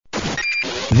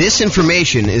This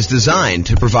information is designed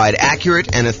to provide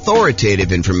accurate and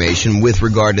authoritative information with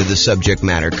regard to the subject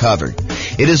matter covered.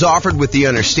 It is offered with the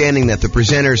understanding that the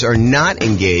presenters are not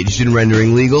engaged in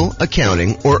rendering legal,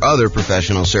 accounting, or other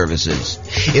professional services.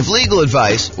 If legal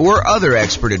advice or other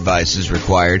expert advice is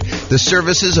required, the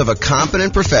services of a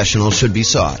competent professional should be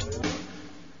sought.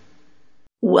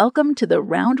 Welcome to the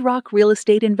Round Rock Real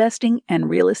Estate Investing and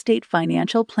Real Estate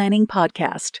Financial Planning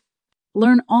Podcast.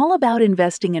 Learn all about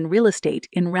investing in real estate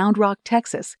in Round Rock,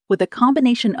 Texas, with a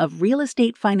combination of real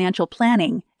estate financial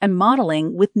planning and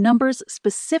modeling with numbers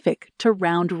specific to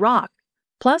Round Rock,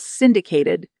 plus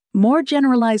syndicated, more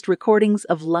generalized recordings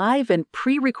of live and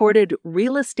pre-recorded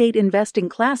real estate investing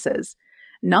classes,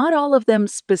 not all of them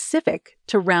specific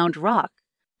to Round Rock.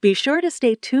 Be sure to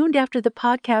stay tuned after the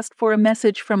podcast for a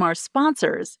message from our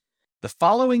sponsors. The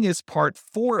following is part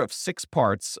 4 of 6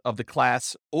 parts of the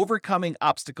class, Overcoming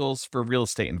Obstacles for Real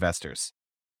Estate Investors.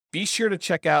 Be sure to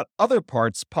check out other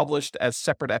parts published as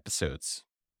separate episodes.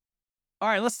 All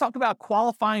right, let's talk about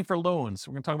qualifying for loans.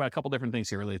 We're going to talk about a couple different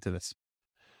things here related to this.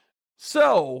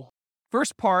 So,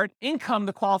 first part, income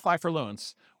to qualify for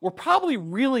loans. We're probably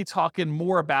really talking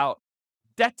more about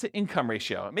debt to income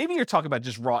ratio. Maybe you're talking about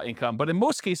just raw income, but in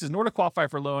most cases, in order to qualify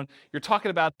for a loan, you're talking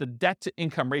about the debt to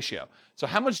income ratio. So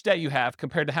how much debt you have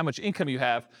compared to how much income you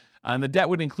have, and the debt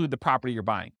would include the property you're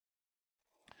buying.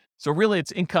 So really,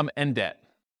 it's income and debt.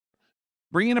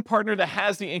 Bring in a partner that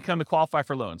has the income to qualify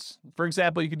for loans. For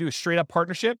example, you could do a straight up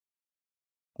partnership,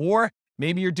 or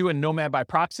maybe you're doing nomad by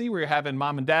proxy, where you're having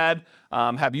mom and dad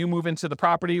have you move into the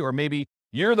property, or maybe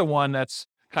you're the one that's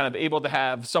kind of able to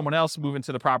have someone else move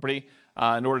into the property.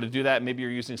 In order to do that, maybe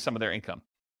you're using some of their income.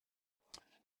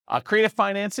 Creative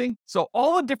financing. So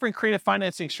all the different creative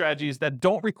financing strategies that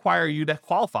don't require you to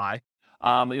qualify,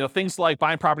 things like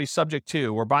buying properties subject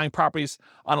to, or buying properties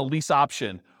on a lease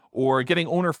option, or getting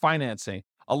owner financing.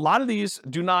 A lot of these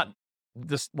do not,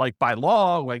 just like by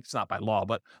law, like it's not by law,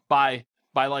 but by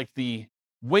like the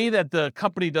way that the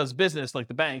company does business, like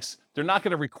the banks, they're not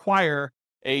going to require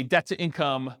a debt to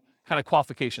income kind of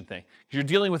qualification thing. You're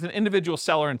dealing with an individual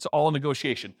seller and it's all a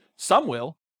negotiation. Some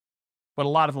will, but a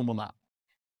lot of them will not.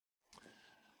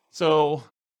 So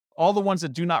all the ones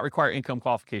that do not require income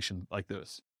qualification, like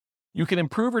those. You can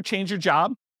improve or change your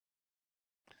job.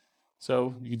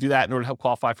 So you can do that in order to help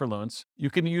qualify for loans.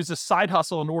 You can use a side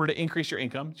hustle in order to increase your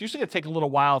income. It's usually going to take a little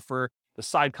while for the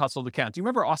side hustle to count. Do you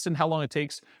remember, Austin, how long it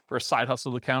takes for a side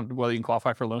hustle to count whether you can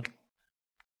qualify for a loan?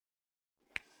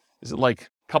 Is it like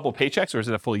a couple of paychecks, or is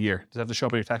it a full year? Does it have to show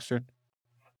up on your tax return?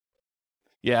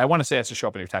 Yeah, I want to say it has to show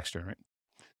up on your tax return, right?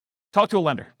 Talk to a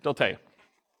lender. They'll tell you.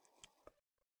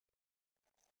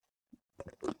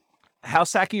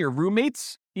 House hacking or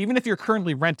roommates, even if you're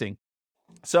currently renting.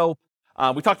 So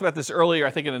we talked about this earlier,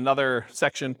 I think in another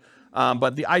section,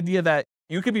 but the idea that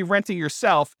you could be renting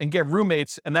yourself and get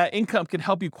roommates, and that income can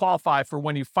help you qualify for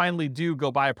when you finally do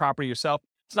go buy a property yourself.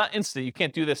 It's not instant. You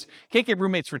can't do this. You can't get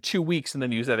roommates for 2 weeks and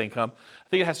then use that income. I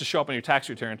think it has to show up on your tax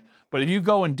return. But if you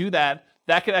go and do that,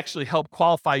 that could actually help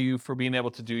qualify you for being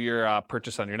able to do your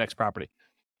purchase on your next property.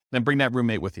 Then bring that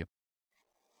roommate with you.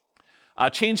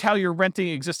 Change how you're renting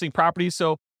existing properties.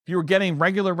 So if you were getting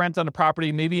regular rent on a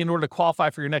property, maybe in order to qualify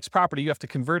for your next property, you have to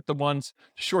convert the ones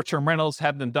to short-term rentals,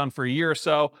 have them done for a year or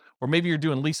so. Or maybe you're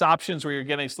doing lease options where you're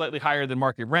getting slightly higher than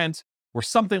market rent, or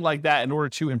something like that in order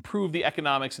to improve the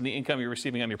economics and the income you're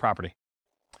receiving on your property.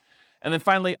 And then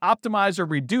finally, optimize or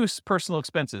reduce personal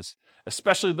expenses,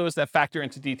 especially those that factor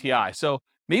into DTI. So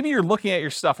maybe you're looking at your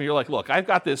stuff and you're like, look, I've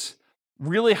got this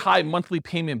really high monthly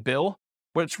payment bill,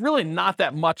 but it's really not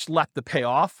that much left to pay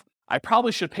off. I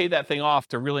probably should pay that thing off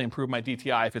to really improve my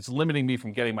DTI if it's limiting me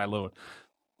from getting my loan.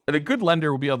 And a good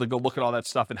lender will be able to go look at all that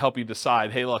stuff and help you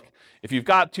decide, hey, look, if you've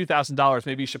got $2,000,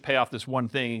 maybe you should pay off this one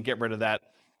thing and get rid of that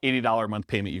 $80 a month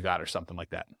payment you got or something like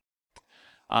that.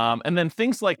 And then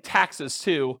things like taxes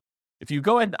too. If you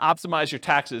go ahead and optimize your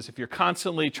taxes, if you're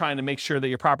constantly trying to make sure that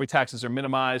your property taxes are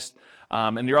minimized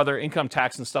and your other income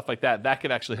tax and stuff like that, that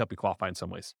could actually help you qualify in some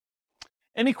ways.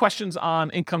 Any questions on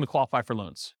income to qualify for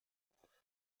loans?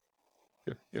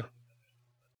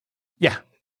 Yeah.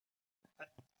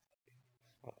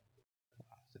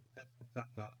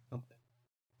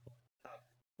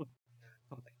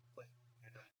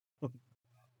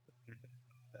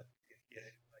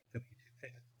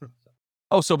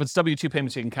 Oh, so if it's W-2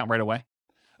 payments, you can count right away?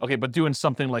 Okay, but doing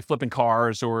something like flipping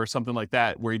cars or something like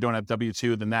that where you don't have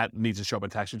W-2, then that needs to show up on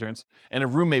tax returns. And a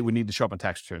roommate would need to show up on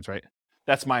tax returns, right?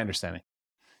 That's my understanding.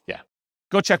 Yeah.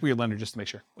 Go check with your lender just to make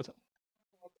sure. What's up?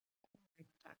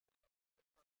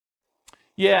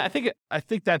 Yeah, I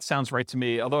think that sounds right to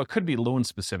me, although it could be loan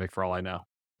specific for all I know.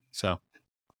 So.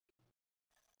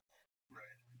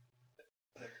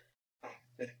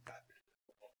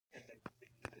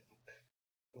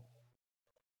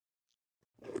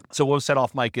 So what was set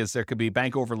off, Mike, is there could be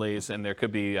bank overlays and there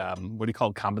could be,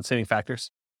 compensating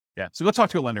factors. Yeah, so go talk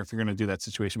to a lender if you're going to do that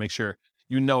situation. Make sure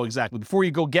you know exactly, before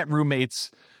you go get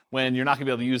roommates, when you're not going to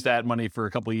be able to use that money for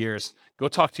a couple of years, go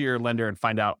talk to your lender and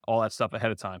find out all that stuff ahead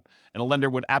of time. And a lender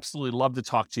would absolutely love to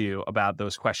talk to you about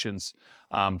those questions,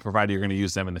 provided you're going to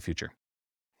use them in the future,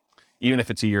 even if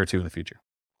it's a year or two in the future.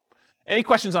 Any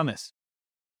questions on this?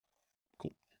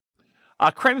 Cool.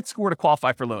 Credit score to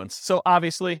qualify for loans. So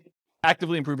obviously,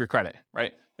 actively improve your credit,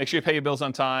 right? Make sure you pay your bills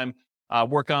on time,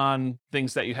 work on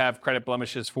things that you have credit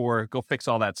blemishes for, go fix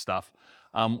all that stuff.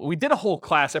 We did a whole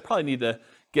class. I probably need to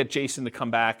get Jason to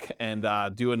come back and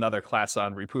do another class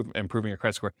on improving your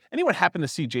credit score. Anyone happen to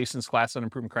see Jason's class on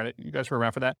improving credit? You guys were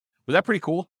around for that? Was that pretty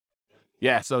cool?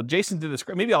 Yeah, so Jason did this.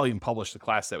 Maybe I'll even publish the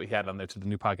class that we had on there to the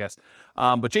new podcast.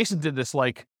 But Jason did this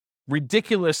like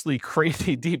ridiculously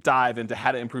crazy deep dive into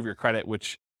how to improve your credit,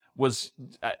 which was,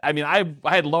 I mean, I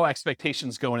had low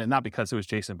expectations going in, not because it was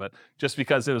Jason, but just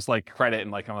because it was like credit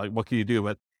and like, I'm like, what can you do?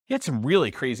 But he had some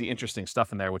really crazy, interesting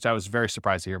stuff in there, which I was very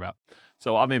surprised to hear about.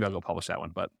 So maybe I'll go publish that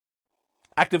one. But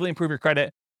actively improve your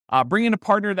credit. Bring in a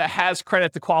partner that has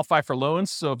credit to qualify for loans.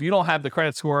 So if you don't have the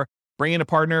credit score, bring in a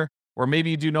partner, or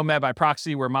maybe you do Nomad by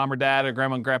proxy, where mom or dad or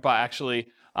grandma and grandpa actually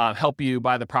help you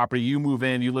buy the property. You move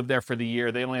in, you live there for the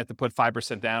year. They only have to put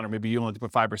 5% down, or maybe you only have to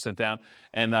put 5% down,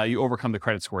 and you overcome the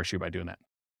credit score issue by doing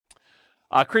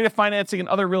that. Creative financing and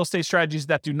other real estate strategies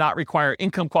that do not require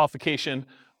income qualification.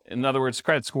 In other words,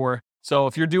 credit score. So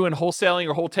if you're doing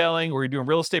wholesaling or you're doing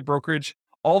real estate brokerage,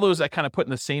 all those I kind of put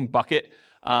in the same bucket.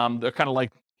 They're kind of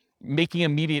like making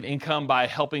immediate income by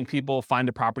helping people find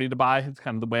a property to buy. It's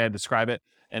kind of the way I describe it.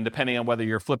 And depending on whether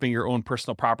you're flipping your own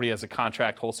personal property as a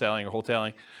contract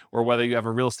wholesaling, or whether you have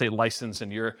a real estate license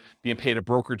and you're being paid a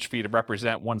brokerage fee to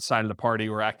represent one side of the party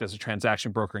or act as a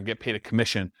transaction broker and get paid a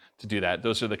commission to do that.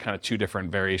 Those are the kind of two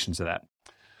different variations of that.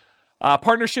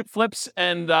 Partnership flips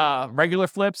and regular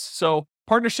flips. So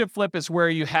partnership flip is where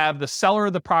you have the seller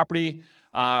of the property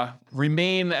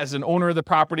remain as an owner of the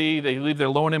property. They leave their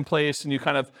loan in place and you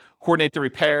kind of coordinate the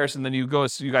repairs, and then you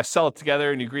guys sell it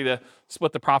together and you agree to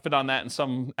split the profit on that in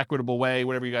some equitable way,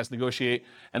 whatever you guys negotiate.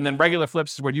 And then regular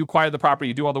flips is where you acquire the property,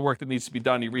 you do all the work that needs to be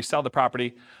done, you resell the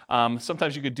property.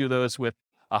 Sometimes you could do those with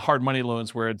hard money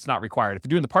loans where it's not required. If you're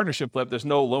doing the partnership flip, there's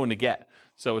no loan to get.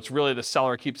 So it's really the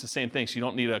seller keeps the same thing. So you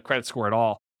don't need a credit score at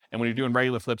all. And when you're doing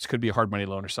regular flips, it could be a hard money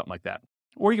loan or something like that.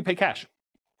 Or you can pay cash.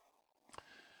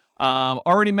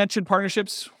 Already mentioned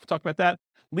partnerships. We'll talk about that.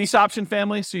 Lease option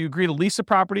family. So you agree to lease a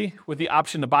property with the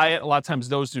option to buy it. A lot of times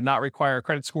those do not require a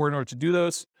credit score in order to do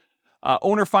those.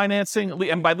 Owner financing.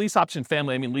 And by lease option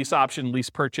family, I mean lease option, lease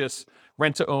purchase,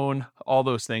 rent to own, all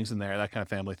those things in there, that kind of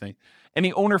family thing.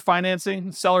 Any owner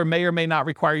financing, seller may or may not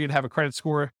require you to have a credit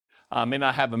score, may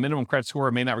not have a minimum credit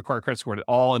score, may not require a credit score at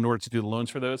all in order to do the loans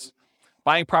for those.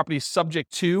 Buying properties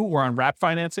subject to or on wrap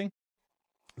financing.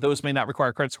 Those may not require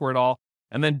a credit score at all.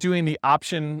 And then doing the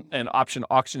option and option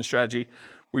auction strategy,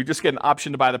 where you just get an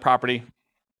option to buy the property,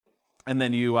 and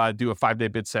then you do a 5-day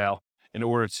bid sale in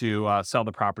order to sell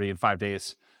the property in 5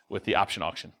 days with the option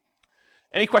auction.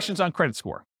 Any questions on credit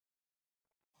score?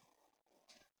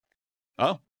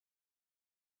 Oh.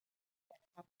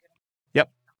 Yep.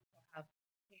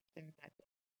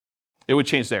 It would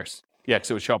change theirs. Yeah,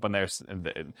 because it would show up on theirs.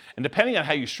 And depending on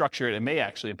how you structure it, it may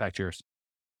actually impact yours.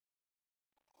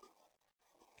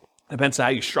 Depends on how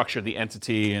you structure the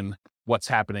entity and what's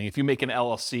happening. If you make an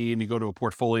LLC and you go to a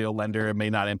portfolio lender, it may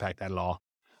not impact that at all.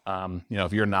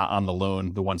 If you're not on the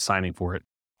loan, the one signing for it.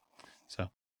 So, all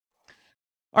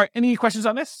right, any questions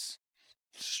on this?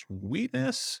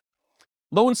 Sweetness.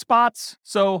 Loan spots.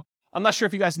 So I'm not sure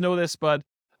if you guys know this, but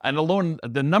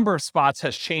the number of spots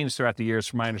has changed throughout the years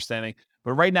from my understanding.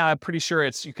 But right now, I'm pretty sure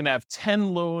you can have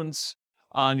 10 loans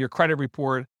on your credit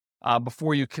report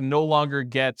before you can no longer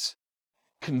get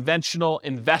conventional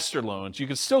investor loans. You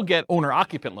can still get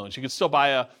owner-occupant loans. You can still buy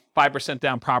a 5%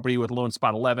 down property with loan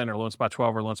spot 11 or loan spot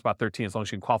 12 or loan spot 13 as long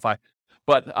as you can qualify.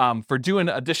 But for doing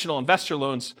additional investor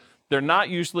loans, they're not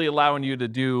usually allowing you to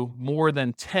do more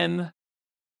than 10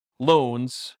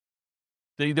 loans.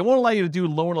 They won't allow you to do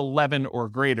loan 11 or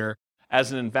greater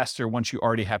as an investor once you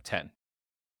already have 10.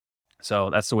 So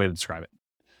that's the way to describe it.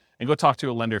 And go talk to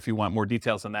a lender if you want more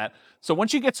details on that. So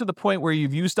once you get to the point where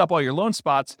you've used up all your loan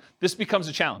spots, this becomes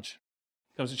a challenge.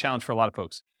 It becomes a challenge for a lot of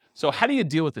folks. So how do you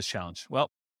deal with this challenge?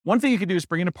 Well, one thing you can do is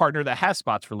bring in a partner that has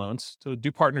spots for loans. So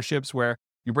do partnerships where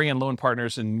you bring in loan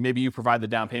partners and maybe you provide the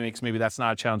down payment because maybe that's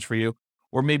not a challenge for you.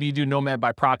 Or maybe you do Nomad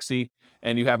by proxy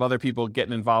and you have other people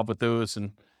getting involved with those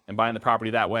and buying the property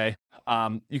that way.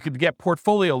 You could get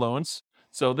portfolio loans.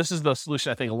 So this is the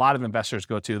solution I think a lot of investors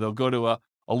go to. They'll go to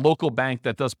a a local bank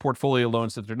that does portfolio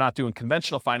loans, that they're not doing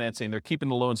conventional financing, they're keeping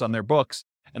the loans on their books,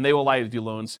 and they will allow you to do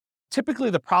loans. Typically,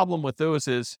 the problem with those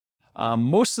is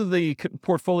most of the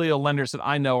portfolio lenders that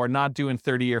I know are not doing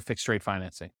 30-year fixed rate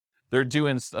financing. They're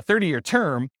doing a 30-year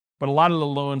term, but a lot of the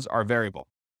loans are variable.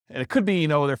 And it could be,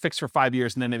 they're fixed for 5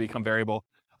 years and then they become variable.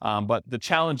 But the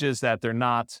challenge is that they're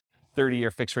not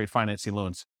 30-year fixed rate financing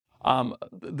loans.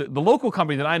 The local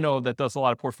company that I know that does a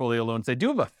lot of portfolio loans, they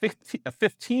do have a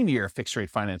 15-year fixed rate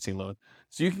financing loan.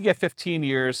 So you can get 15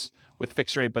 years with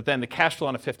fixed rate, but then the cash flow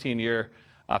on a 15-year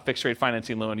fixed rate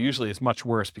financing loan usually is much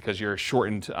worse because your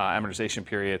shortened amortization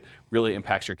period really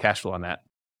impacts your cash flow on that.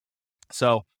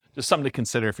 So just something to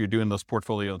consider if you're doing those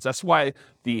portfolio loans. That's why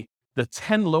the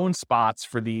 10 loan spots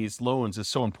for these loans is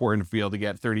so important to be able to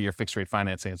get 30-year fixed rate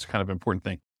financing. It's kind of an important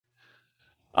thing.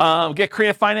 Get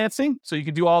creative financing. So you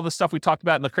can do all the stuff we talked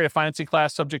about in the creative financing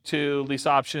class, subject to lease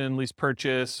option, lease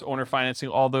purchase, owner financing,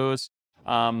 all those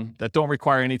that don't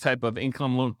require any type of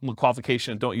income loan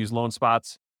qualification and don't use loan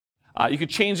spots. You could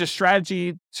change the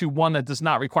strategy to one that does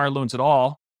not require loans at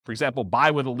all. For example,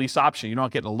 buy with a lease option. You're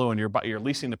not getting a loan. You're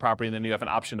leasing the property, and then you have an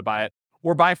option to buy it.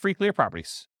 Or buy free clear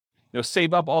properties.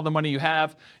 Save up all the money you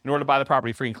have in order to buy the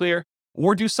property free and clear.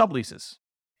 Or do subleases.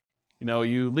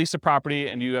 You lease a property,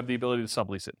 and you have the ability to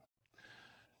sublease it.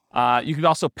 You could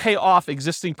also pay off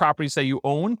existing properties that you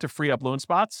own to free up loan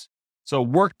spots. So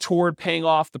work toward paying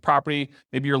off the property,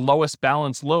 maybe your lowest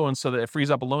balance loan, so that it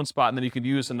frees up a loan spot, and then you could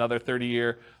use another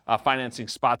 30-year financing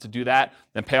spot to do that,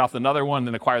 then pay off another one,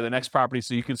 then acquire the next property.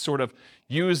 So you can sort of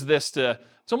use this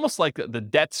it's almost like the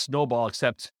debt snowball,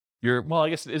 except I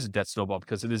guess it is a debt snowball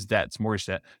because it is debt, it's mortgage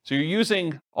debt. So you're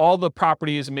using all the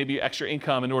properties and maybe extra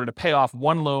income in order to pay off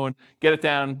one loan, get it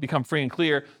down, become free and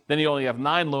clear. Then you only have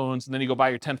 9 loans, and then you go buy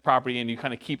your 10th property, and you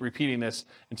kind of keep repeating this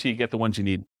until you get the ones you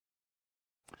need.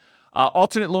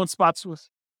 Alternate loan spots with...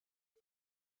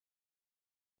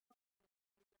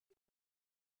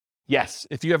 Yes,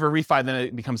 if you have a refi, then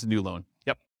it becomes a new loan.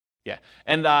 Yep, yeah.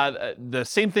 And the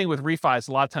same thing with refis.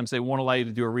 A lot of times they won't allow you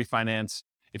to do a refinance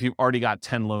if you've already got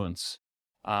 10 loans.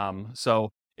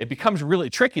 So it becomes really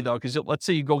tricky though, because let's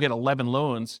say you go get 11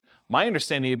 loans. My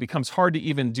understanding, it becomes hard to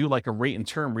even do like a rate and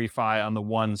term refi on the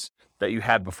ones that you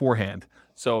had beforehand.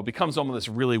 So it becomes almost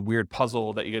this really weird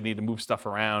puzzle that you need to move stuff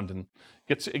around, and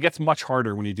it gets much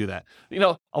harder when you do that.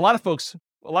 A lot of folks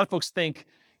think,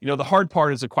 the hard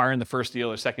part is acquiring the first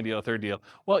deal or second deal or third deal.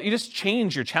 Well, you just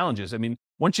change your challenges. I mean,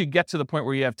 once you get to the point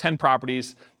where you have 10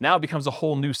 properties, now it becomes a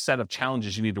whole new set of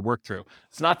challenges you need to work through.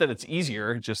 It's not that it's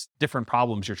easier, just different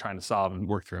problems you're trying to solve and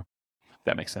work through. If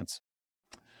that makes sense.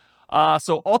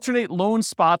 So alternate loan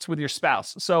spots with your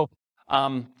spouse. So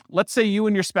let's say you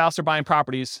and your spouse are buying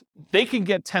properties. They can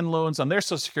get 10 loans on their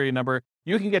Social Security number.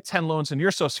 You can get 10 loans on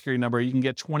your Social Security number. You can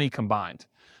get 20 combined.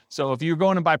 So if you're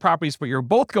going to buy properties, but you're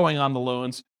both going on the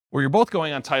loans, or you're both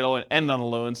going on title and end on the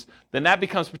loans, then that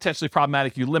becomes potentially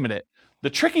problematic. You limit it. The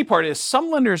tricky part is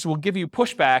some lenders will give you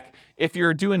pushback if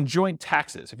you're doing joint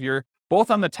taxes. If you're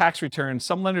both on the tax return,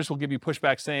 some lenders will give you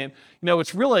pushback saying,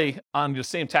 it's really on the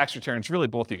same tax return. It's really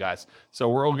both you guys. So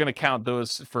we're all going to count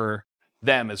those for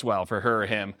them as well, for her or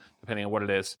him, depending on what it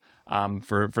is,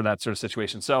 for that sort of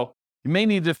situation. So you may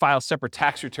need to file separate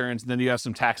tax returns, and then you have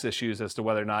some tax issues as to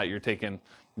whether or not you're taking,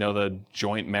 the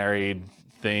joint married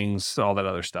things, all that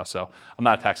other stuff. So I'm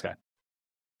not a tax guy.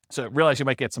 So realize you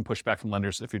might get some pushback from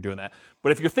lenders if you're doing that.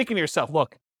 But if you're thinking to yourself,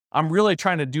 look, I'm really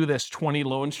trying to do this 20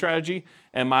 loan strategy,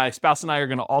 and my spouse and I are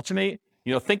going to alternate,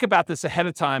 think about this ahead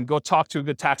of time. Go talk to a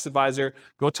good tax advisor,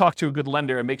 go talk to a good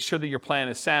lender, and make sure that your plan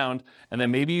is sound. And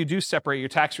then maybe you do separate your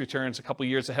tax returns a couple of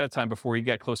years ahead of time before you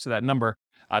get close to that number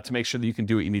to make sure that you can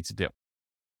do what you need to do.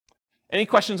 Any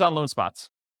questions on loan spots?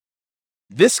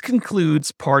 This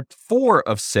concludes part 4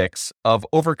 of 6 of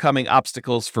Overcoming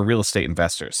Obstacles for Real Estate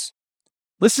Investors.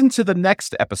 Listen to the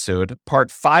next episode,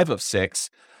 part 5 of 6,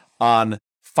 on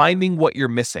finding what you're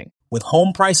missing. With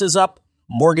home prices up,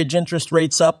 mortgage interest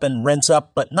rates up, and rents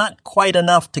up, but not quite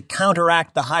enough to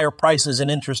counteract the higher prices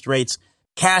and interest rates,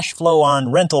 cash flow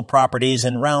on rental properties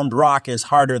in Round Rock is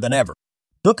harder than ever.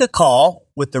 Book a call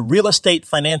with the Real Estate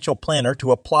Financial Planner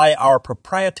to apply our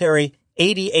proprietary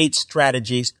 88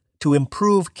 strategies to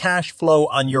improve cash flow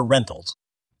on your rentals.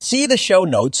 See the show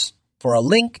notes for a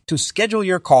link to schedule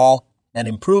your call and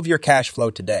improve your cash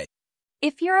flow today.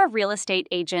 If you're a real estate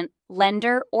agent,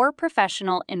 lender, or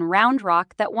professional in Round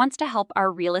Rock that wants to help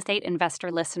our real estate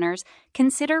investor listeners,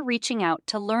 consider reaching out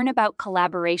to learn about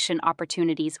collaboration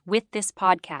opportunities with this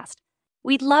podcast.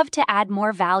 We'd love to add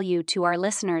more value to our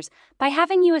listeners by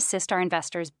having you assist our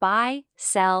investors buy,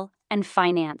 sell, and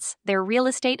finance their real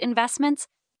estate investments.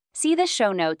 See the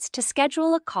show notes to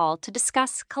schedule a call to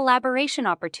discuss collaboration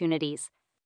opportunities.